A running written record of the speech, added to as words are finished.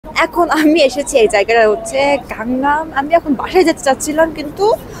এখন আমি এসেছি এই জায়গাটা হচ্ছে গাংনাম। আমি এখন বাসায় যেতে চাচ্ছিলাম কিন্তু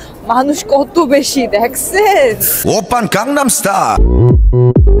মানুষ কত বেশি দেখছেন। 오빤 강남 스타일.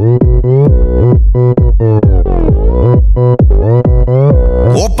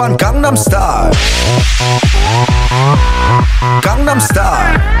 오빤 강남 스타일. 강남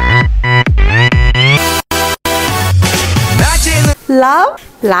스타일. লাভ,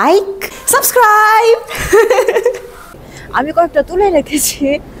 লাইক, সাবস্ক্রাইব। আমি কয়েকটা তুলে রেখেছি।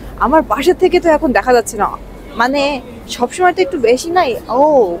 আমার পাশে থেকে তো এখন দেখা যাচ্ছে না, মানে সবসময় তো একটু বেশি নাই। ও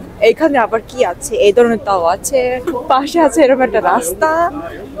এইখানে আবার কি আছে, এই ধরনের তাও আছে। পাশে আছে এরকম একটা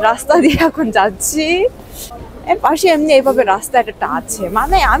রাস্তা দিয়ে এখন যাচ্ছি। এর পাশে এমনি এইভাবে রাস্তা একটা আছে,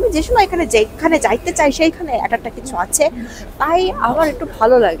 মানে আমি যে সময় এখানে যেখানে যাইতে চাই সেইখানে একটা কিছু আছে, তাই আমার একটু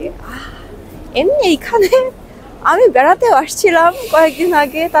ভালো লাগে। এমনি এইখানে আমি বেড়াতেও আসছিলাম কয়েকদিন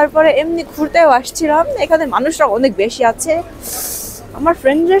আগে, তারপরে এমনি ঘুরতেও আসছিলাম। এখানে মানুষরা অনেক বেশি আছে। আমার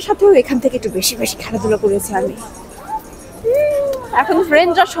ফ্রেন্ডদের সাথেও এখান থেকে একটু বেশি বেশি খেলাধুলা করেছি আমি। এখন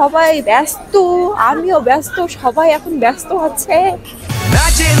ফ্রেন্ডরা সবাই ব্যস্ত, আমিও ব্যস্ত, সবাই এখন ব্যস্ত আছে।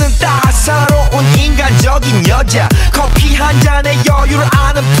 낮에는 따사로운 인간적인 여자 커피 한 잔에 여유를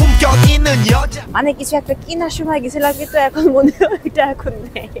아는 품격 있는 여자 মানে কিছু একটা কেনার সময় গেছিলাম কিন্তু এখন মনে হয় এটা এখন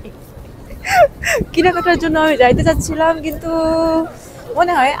নেই। কেনাকাটার জন্য আমি যাইতে চাচ্ছিলাম কিন্তু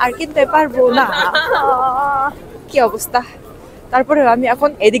মনে হয় আর কিনতে পারবো না। কি অবস্থা। তারপরে আমি এখন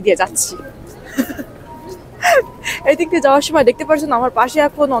এদিক দিয়ে যাচ্ছি। এদিক দিয়ে যাওয়ার সময় দেখতে পাচ্ছেন আমার পাশে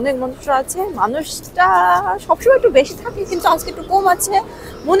এখন অনেক মানুষ আছে। মানুষটা সবসময় একটু বেশি থাকে কিন্তু আজকে একটু কম আছে।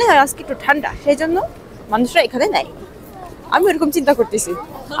 মনে হয় আজকে একটু ঠান্ডা, সেই জন্য মানুষরা এখানে নাই। আমি এরকম চিন্তা করতেছি,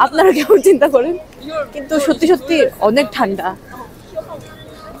 আপনারা কেমন চিন্তা করেন? কিন্তু সত্যি সত্যি অনেক ঠান্ডা,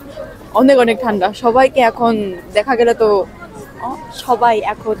 অনেক অনেক ঠান্ডা। সবাইকে এখন দেখা গেলে তো সবাই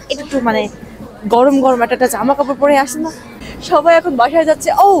এখন একটু মানে গরম গরম একটা জামা কাপড় পরে আসে না, সবাই এখন বাসায় যাচ্ছে।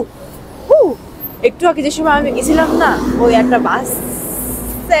 একটু আগে যে সময় আমি গেছিলাম না, ওই একটা বাস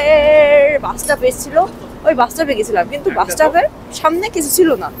স্টপে ছিল, ওই বাস স্টপে গেছিলাম কিন্তু বাস স্টপের সামনে কিছু ছিল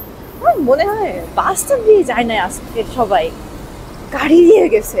না। আমার মনে হয় বাস স্টপ দিয়ে যায় না আজকে, সবাই গাড়ি দিয়ে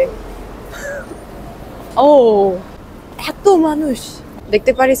গেছে। এত মানুষ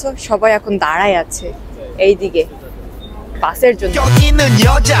দেখতে পারিস, সবাই এখন দাঁড়ায় আছে এইদিকে বাসের জন্য।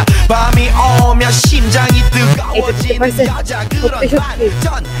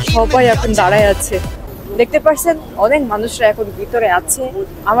 সবাই এখন দাঁড়ায় আছে, দেখতে পাচ্ছেন অনেক মানুষরা এখন ভিতরে আছে,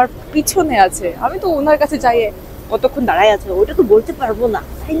 আমার পিছনে আছে। আমি তো ওনার কাছে যাই কতক্ষণ দাঁড়ায় আছে ওটা তো বলতে পারবো না,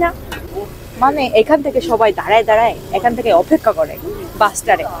 তাই না? মানে এখান থেকে সবাই দাঁড়ায় দাঁড়ায় এখান থেকে অপেক্ষা করে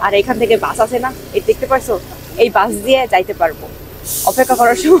বাসটারে। আর এখান থেকে বাস আছে না, এই দেখতে পারছো, এই বাস দিয়ে যাইতে পারবো। অপেক্ষা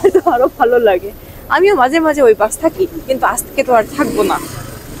করার সময় তো আরো ভালো লাগে। আমিও মাঝে মাঝে ওই বাস থাকি, কিন্তু আজ থেকে তো আর থাকবো না,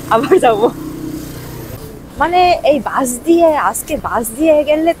 আবার যাব। মানে এই বাস দিয়ে আজকে বাস দিয়ে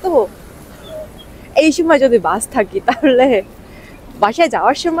গেলে তো এই সময় যদি বাস থাকি তাহলে বাসায়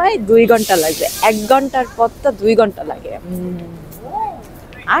যাওয়ার সময় 2 ঘন্টা লাগবে, 1 ঘন্টার পথটা 2 ঘন্টা লাগে।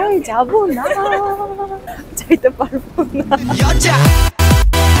 আর যাবো না, যাইতে পারবো না।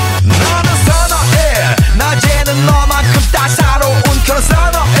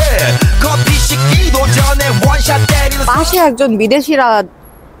 পাশে একজন বিদেশিরা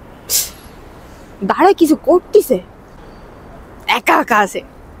দাঁড়ায় কিছু করতেছে, একা একা আছে,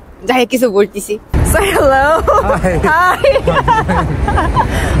 যাই কিছু বলতেছি। Hello. Hi.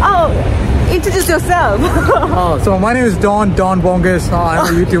 Oh, introduce yourself. So my name is Don Bongers. I'm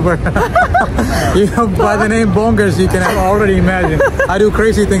a YouTuber. By the name Bongers, you can already imagine I do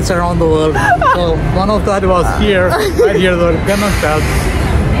crazy things around the world. So one of that was here, right here, the Gangnam style.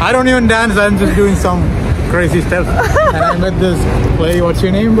 I don't even dance. I'm just doing some crazy steps. And I met this lady. What's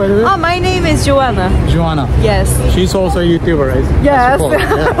your name, by the way? Oh, my name is Joanna. Joanna. Yes. She's also a YouTuber, right? Yes.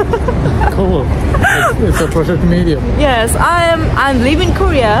 Yeah. Cool. It's a pleasure to meet you. Yes, I'm living in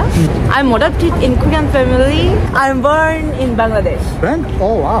Korea. I'm adopted in Korean family. I'm born in Bangladesh.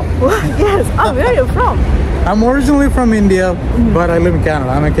 Oh wow. Yes. Oh, where are you from? I'm originally from India, but I live in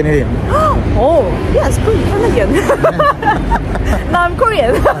Canada. I'm a Canadian. Oh, yes, good Canadian. No, I'm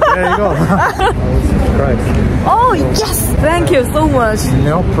Korean. There you go. Right. Oh, yes. Thank you so much.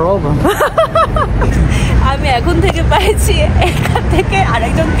 No problem. আমি এখন থেকে পাইছি, এখান থেকে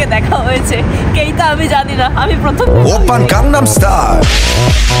আরেকজনকে দেখা হয়েছে, কেইটা আমি জানি না, আমি প্রথম। 오빤 강남 스타일.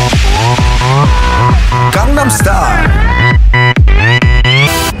 강남 스타일.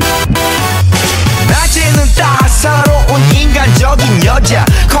 낮에는 따사로운 인간적인 여자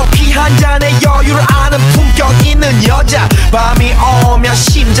커피 한 잔에 여유를 아는 품격 있는 여자 밤이 오면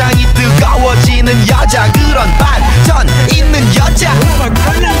심장이 뜨거워지는 여자 그런 반전 있는 여자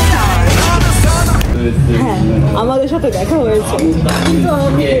হ্যাঁ আমাদের সাথে দেখা হয়েছে, কিন্তু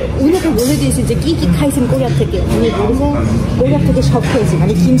আমি উনাকে বলে দিয়েছি যে কি কি খাইছেন কোরিয়া থেকে। উনি বলেছে কোরিয়া থেকে সব খেয়েছি,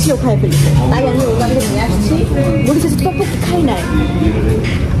 মানে কিমচিও খাই ফেলেছে। তাই আমি ওনাকে নিয়ে আসছি, বলেছে যে তপকি খাই নাই।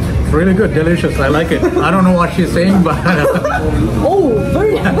 Really good, delicious. I like it. I don't know what she's saying, but Oh,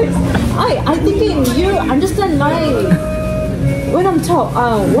 very nice. I thinking you understand my when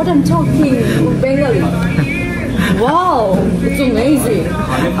what I'm talking Bengali. Wow, it's amazing.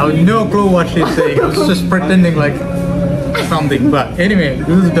 I have no clue what she's saying. I was just pretending like something. But anyway,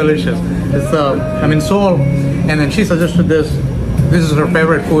 this is delicious. It's I'm in Seoul, and then she suggested this. This is her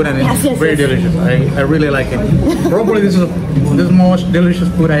favorite food, and it's very delicious. I really like it. Probably this is the most delicious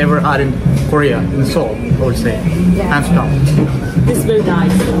food I ever had in Korea, in Seoul, I would say. Hands down. This is very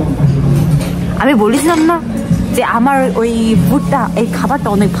nice. আমি বলেছিলাম না যে আমার ওই ফুডটা, এই খাবারটা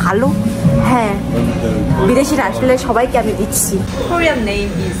অনেক ভালো। হ্যাঁ, বিদেশিরা আসলে সবাইকে আমি দিচ্ছি। Korean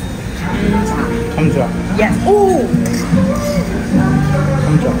name is Hamja. Yes. Oh,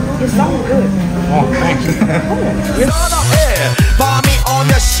 Hamja. you sound good. Oh, thanks.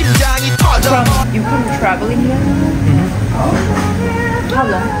 You come traveling here? How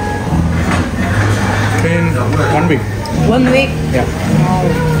long? In 1 week. 1 week. Yeah.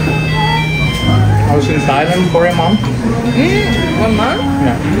 I was in Thailand for a month. 1 month?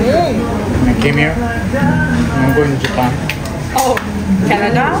 Yeah. I came here. I'm going to Japan. Oh,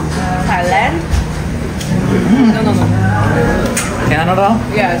 Canada, Thailand. No. Canada,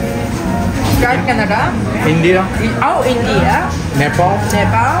 Yes. Start Canada. India, Oh, India. Nepal,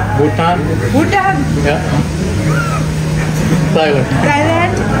 Bhutan. Bhutan. Yeah. Thailand,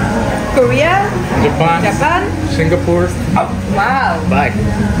 Thailand. Korea. Japan, Singapore, Oh, wow. back.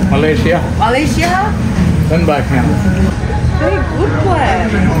 Malaysia, then back now. Very good plan.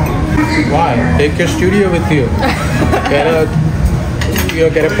 Why? Take your studio with you.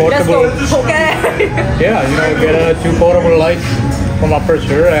 Get a portable. Okay. Yeah, get 2 portable lights from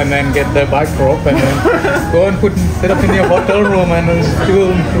Aperture, and then get the backdrop, and then go and set up in your hotel room and do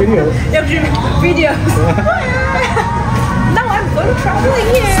videos. Video. Now I'm going traveling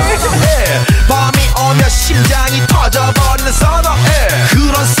here.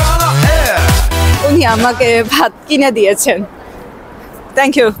 উনি আমাকে ভাত কিনে দিয়েছেন।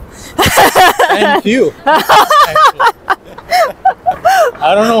 Thank you. Thank you. I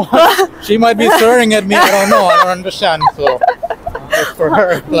don't know. She might be staring at me. I don't know. I don't understand. So, good for her.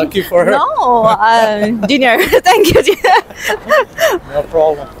 Lucky for her. No, dinner. Thank you. No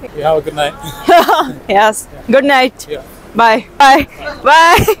problem. You have a good night. Yes. Good night. Yeah. Bye.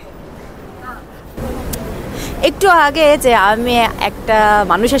 একটু আগে যে আমি একটা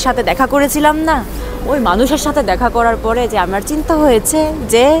মানুষের সাথে দেখা করেছিলাম না, ওই মানুষের সাথে দেখা করার পরে যে আমার চিন্তা হয়েছে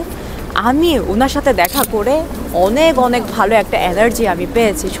যে আমি ওনার সাথে দেখা করে অনেক ভালো একটা এনার্জি আমি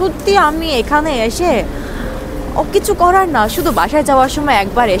পেয়েছি। সত্যি আমি এখানে এসে কিছু করার না, শুধু বাসায় যাওয়ার সময়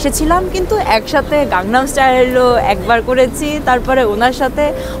একবার এসেছিলাম, কিন্তু একসাথে গাংনাম স্টাইলও একবার করেছি, তারপরে ওনার সাথে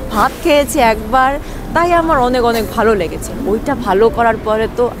ভাত খেয়েছি একবার। তাই আমার অনেক ভালো লেগেছে। ওইটা ভালো করার পরে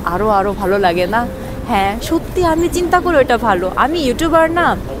তো আরও ভালো লাগে না? হ্যাঁ, সত্যি আমি চিন্তা করি ওইটা ভালো। আমি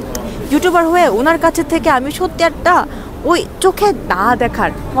ইউটিউবার হয়ে ওনার কাছে থেকে আমি সত্যি একটা ওই চোখে না দেখার,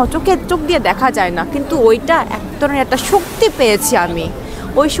 চোখ দিয়ে দেখা যায় না, কিন্তু ওইটা এক ধরনের একটা শক্তি পেয়েছি আমি।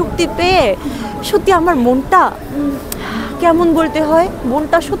 ওই শক্তি পেয়ে সত্যি আমার মনটা কেমন বলতে হয়,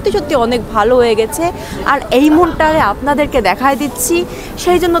 মনটা সত্যি অনেক ভালো হয়ে গেছে। আর এই মনটারে আপনাদেরকে দেখাই দিচ্ছি,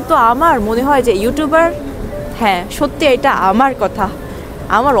 সেই জন্য তো আমার মনে হয় যে ইউটিউবার, হ্যাঁ সত্যি এটা আমার কথা,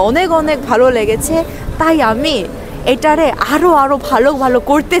 আমার অনেক ভালো লেগেছে। তাই আমি এটারে আরও ভালো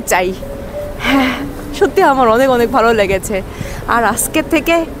করতে চাই। হ্যাঁ সত্যি আমার অনেক ভালো লেগেছে। আর আজকের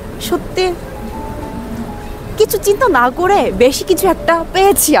থেকে সত্যি কিছু চিন্তা না করে বেশি কিছু একটা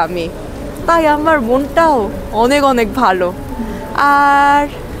পেয়েছি আমি, তাই আমার মনটাও অনেক ভালো। আর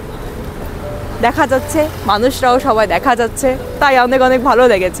দেখা যাচ্ছে মানুষরাও সবাই দেখা যাচ্ছে, তাই অনেক ভালো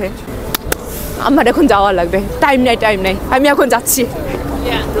লেগেছে। আমার এখন যাওয়া লাগবে, টাইম নাই, আমি এখন যাচ্ছি।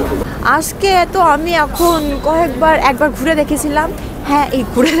 আজকে তো আমি এখন একবার ঘুরে দেখেছিলাম। হ্যাঁ, এই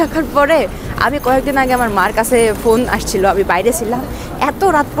ঘুরে দেখার পরে আমি কয়েকদিন আগে আমার মার কাছে ফোন আসছিল, আমি বাইরে ছিলাম। এত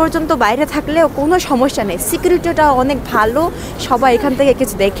রাত পর্যন্ত বাইরে থাকলেও কোনো সমস্যা নেই, সিকিউরিটিটা অনেক ভালো, সবাই এখান থেকে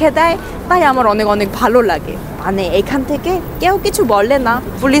কিছু দেখে দেয়, তাই আমার অনেক ভালো লাগে। মানে এখান থেকে কেউ কিছু বলে না,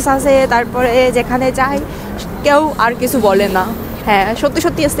 পুলিশ আছে, তারপরে যেখানে যাই কেউ আর কিছু বলে না। হ্যাঁ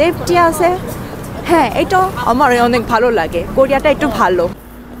সত্যি সেফটি আছে। হ্যাঁ এটা আমার অনেক ভালো লাগে, কোরিয়াটা একটু ভালো।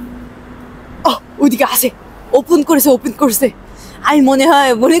 ওইদিকে আছে, ওপেন করেছে। আমি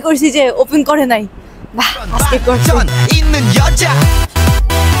মনে করছি যে ওপেন করে নাই, না আজকে করছে।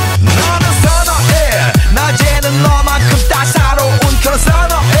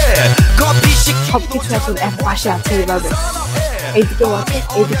 커피 시키고 সবকিছু এখন এক পাশে আছে এইভাবে, এইদিকেও আছে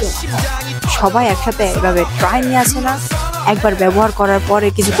এইদিকেও আছে, সবাই একসাথে এভাবে ট্রাই নিয়ে আছে না, একবার ব্যবহার করার পরে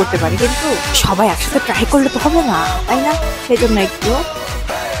কিছু করতে পারে, কিন্তু সবাই একসাথে ট্রাই করলে তো হবে না, তাই না? সেই জন্য একটু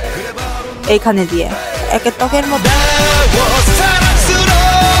এইখানে দিয়ে একের ত্বকের মধ্যে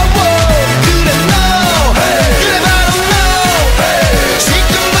사랑스러워 그래 너 그래 바로 너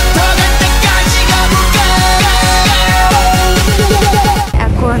지금부터 갈 때까지 가볼까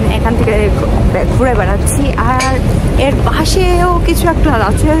এখন এখান থেকে ঘুরে বেড়াচ্ছি, আর এর পাশেও কিছু একটা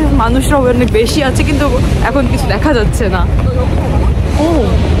আছে, মানুষরাও অনেক বেশি আছে, কিন্তু এখন কিছু দেখা যাচ্ছে না। ও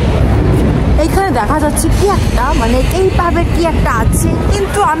এইখানে দেখা যাচ্ছে কি একটা, মানে এইভাবে কি একটা আছে,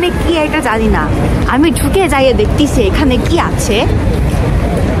 কিন্তু আমি কি এটা জানি না। আমি ঢুকে যাইয়ে দেখতেছি এখানে কি আছে,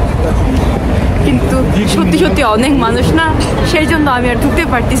 কিন্তু সত্যি সত্যি অনেক মানুষ না, সেই জন্য আমি আর ঢুকতে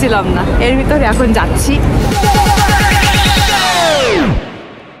পারতেছিলাম না। এর ভিতরে এখন যাচ্ছি।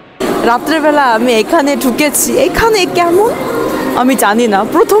 রাত্রেবেলা আমি এখানে ঢুকেছি, এখানে কেমন আমি জানি না,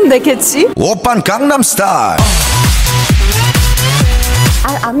 প্রথম দেখেছি। 오빤 강남 스타일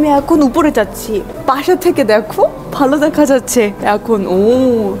আর আমি এখন উপরে যাচ্ছি, পাশে থেকে দেখো ভালো দেখা যাচ্ছে এখন। ও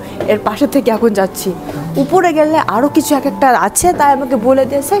এর পাশে থেকে এখন যাচ্ছি, উপরে গেলে আরো কিছু এক একটা আছে, তাই আমাকে বলে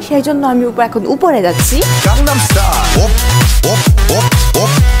দিয়েছে, সেই জন্য আমি এখন উপরে যাচ্ছি। 강남 스타일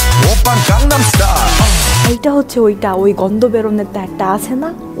오빤 강남 스타일 এইটা হচ্ছে ওইটা, ওই গন্ধ বেরোনোর একটা আছে না,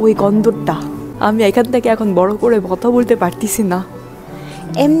 ওই গন্ধটা। আমি এখান থেকে এখন বড় করে কথা বলতে পারতেছি না।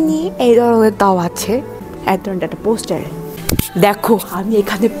 এমনি এই ধরনের তাও আছে, এক ধরনের একটা পোস্টার। দেখো আমি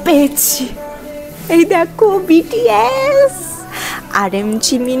এখানে পেয়েছি, এই দেখো বিটিএস আর এম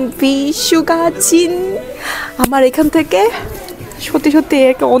জিমিন ভি সুগাচিন। আমার এখান থেকে সত্যি সত্যি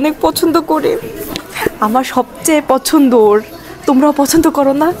একে অনেক পছন্দ করি, আমার সবচেয়ে পছন্দ ওর। তোমরাও পছন্দ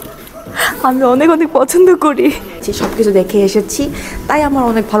করো না? আমি অনেক অনেক পছন্দ করি, সব কিছু দেখে এসেছি, তাই আমার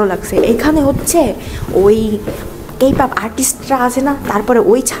অনেক ভালো লাগছে। এখানে হচ্ছে ওই এই পাপ আর্টিস্টরা আছে না, তারপরে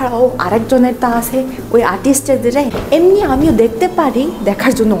ওই ছাড়াও আরেকজনেরটা আছে, ওই আর্টিস্টদের এমনি আমিও দেখতে পারি,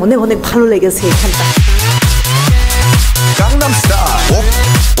 দেখার জন্য অনেক অনেক ভালো লেগেছে এখানটা। 강남 스타일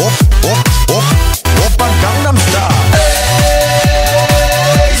오빤 강남 스타일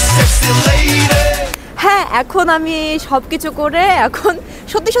Hey, sexy lady হ্যাঁ, এখন আমি সব কিছু করে এখন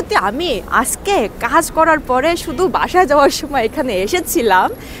সত্যি সত্যি আমি আজকে কাজ করার পরে শুধু বাসায় যাওয়ার সময় এখানে এসেছিলাম,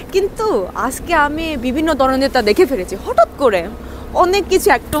 কিন্তু আজকে আমি বিভিন্ন ধরনের তা দেখে ফেলেছি, হঠাৎ করে অনেক কিছু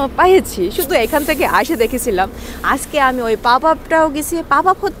একটা পেয়েছি, শুধু এখান থেকে আসে দেখেছিলাম। আজকে আমি ওই পাপ আপটাও গেছি, পাপ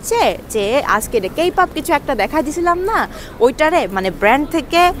আপ হচ্ছে যে আজকে কেই পাপ কিছু একটা দেখা দিয়েছিলাম না, ওইটারে মানে ব্র্যান্ড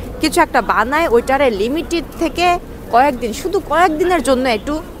থেকে কিছু একটা বানায়, ওইটারে লিমিটেড থেকে কয়েকদিন, শুধু কয়েকদিনের জন্য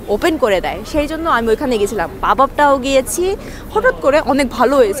একটু ওপেন করে দেয়, সেই জন্য আমি ওইখানে গেছিলাম। পাপ আপটাও গিয়েছি, হঠাৎ করে অনেক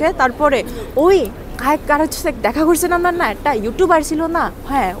ভালো হয়েছে। তারপরে ওই কারোর সাথে দেখা করছিলাম না, একটা ইউটিউবার ছিল না,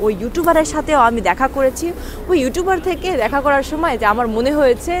 হ্যাঁ ওই ইউটিউবারের সাথেও আমি দেখা করেছি। ওই ইউটিউবার থেকে দেখা করার সময় যে আমার মনে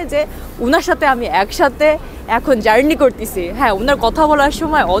হয়েছে যে ওনার সাথে আমি একসাথে এখন জার্নি করতেছি। হ্যাঁ, ওনার কথা বলার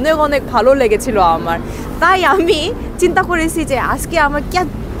সময় অনেক অনেক ভালো লেগেছিল আমার, তাই আমি চিন্তা করেছি যে আজকে আমার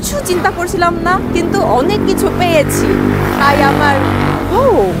কিছু চিন্তা করছিলাম না, কিন্তু অনেক কিছু পেয়েছি, তাই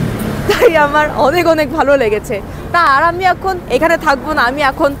আমার অনেক অনেক ভালো লেগেছে। তা আর আমি এখন এখানে থাকবো না, আমি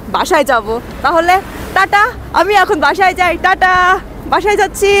এখন বাসায় যাব। তাহলে টাটা, আমি এখন বাসায় যাই, টাটা, বাসায়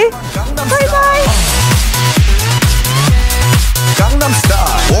যাচ্ছি, bye bye. 강남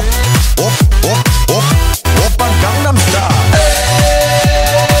스타일 오빤 강남 스타일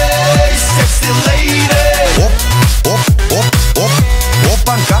Hey, sexy lady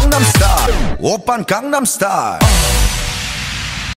오빤 강남 스타일